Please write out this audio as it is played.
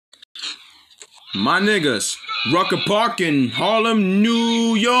My niggas, Rucker Park in Harlem,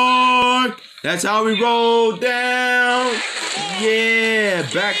 New York. That's how we roll down. Yeah,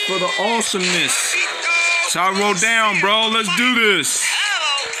 back for the awesomeness. That's how I roll down, bro. Let's do this.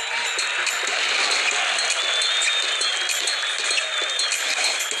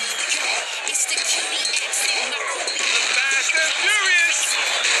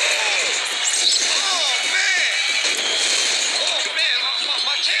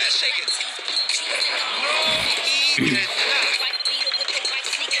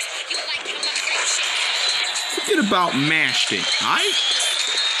 Forget about mashed it, alright?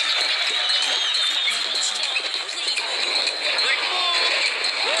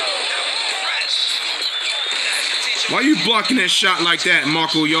 Why are you blocking that shot like that,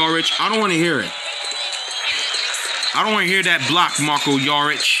 Marco Yaric? I don't want to hear it. I don't want to hear that block, Marco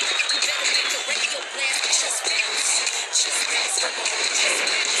Yaric.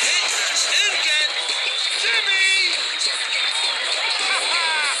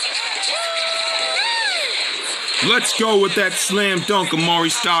 Let's go with that slam dunk, Amari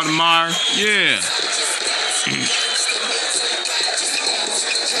Stoudemire. Yeah.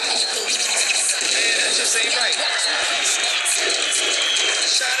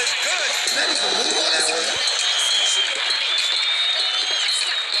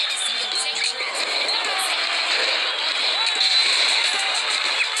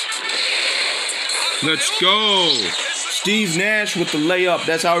 Let's go. Steve Nash with the layup.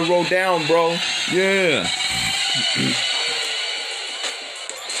 That's how we roll down, bro. Yeah.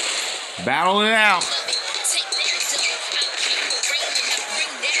 Battle it out.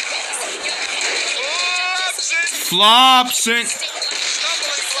 Flops it.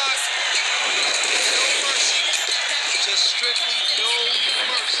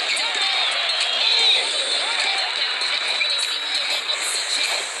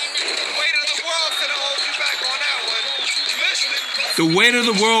 The weight of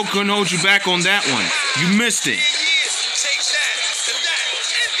the world couldn't hold you back on that one. You missed it.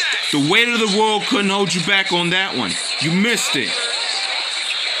 The weight of the world couldn't hold you back on that one. You missed it.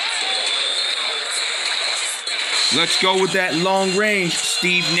 Let's go with that long range,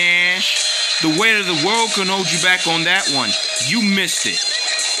 Steve Nash. The weight of the world couldn't hold you back on that one. You missed it.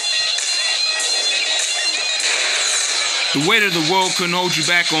 The weight of the world couldn't hold you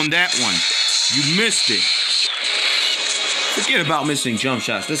back on that one. You missed it. Forget about missing jump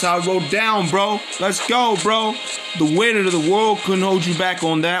shots. That's how I roll down, bro. Let's go, bro. The weight of the world couldn't hold you back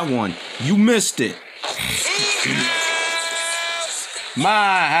on that one. You missed it.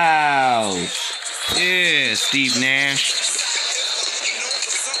 My house. Yeah, Steve Nash.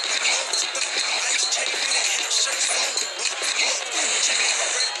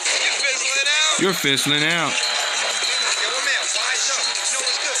 You're fizzling out.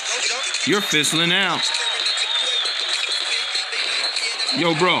 You're fizzling out.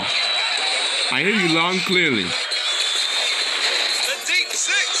 Yo, bro. I hear you loud and clearly.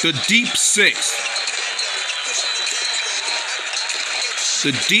 The deep six.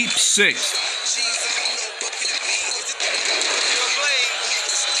 The deep six.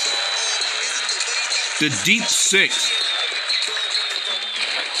 The deep six.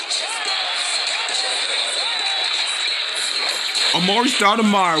 Amari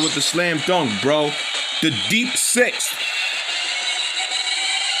Stoudemire with the slam dunk, bro. The deep six.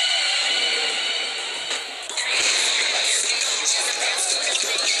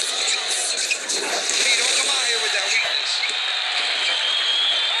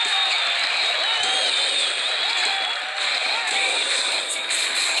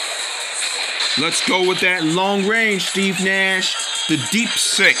 Let's go with that long range, Steve Nash. The deep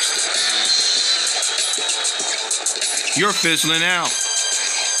sixth. You're fizzling out.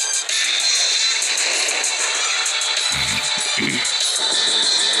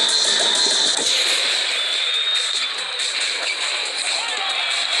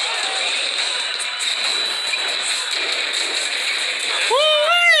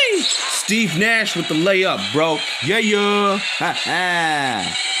 Woo-wee! Steve Nash with the layup, bro. Yeah. Ha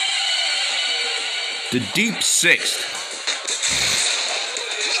ha. The deep sixth.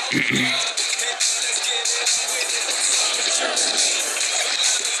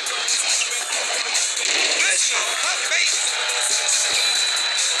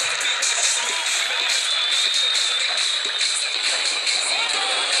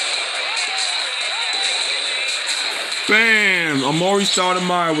 Bam! Amari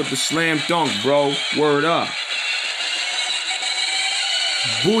Stoudemire with the slam dunk, bro. Word up.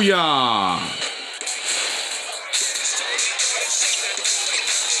 Booyah!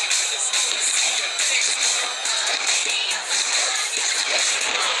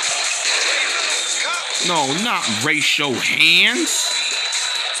 No, not racial hands.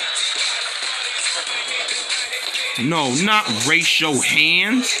 No, not racial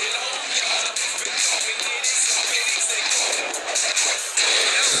hands.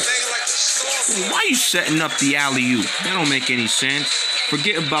 Why you setting up the alley-oop? That don't make any sense.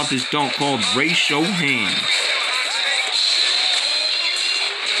 Forget about this dunk called racial hands.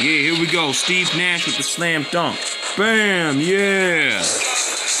 Yeah, here we go. Steve Nash with the slam dunk. Bam, yeah.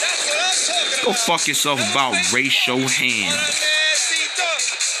 Go fuck yourself about racial hands.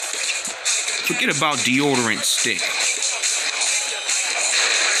 Forget about deodorant stick.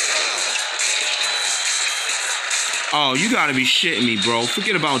 Oh, you gotta be shitting me, bro.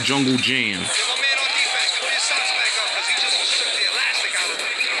 Forget about Jungle Jam.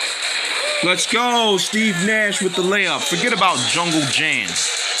 Let's go, Steve Nash with the layup. Forget about Jungle Jam.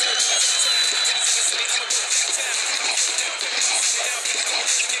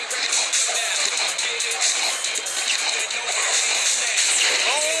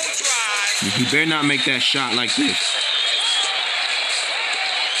 You better not make that shot like this.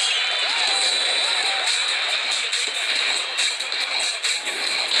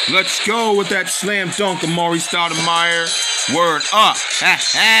 Let's go with that slam dunk, Amari Stoudemire. Word up. Ha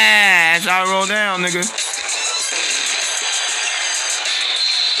ha. That's how I roll down, nigga.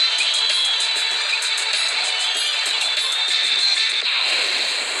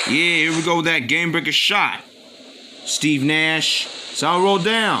 Yeah, here we go with that game breaker shot. Steve Nash. That's how I roll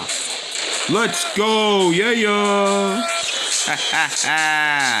down. Let's go. Yeah, yeah. Ha ha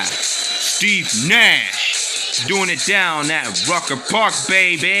ha. Steve Nash. Doing it down at Rucker Park,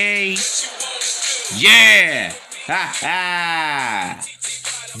 baby. Yeah. Ha ha.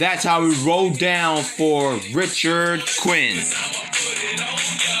 That's how we roll down for Richard Quinn.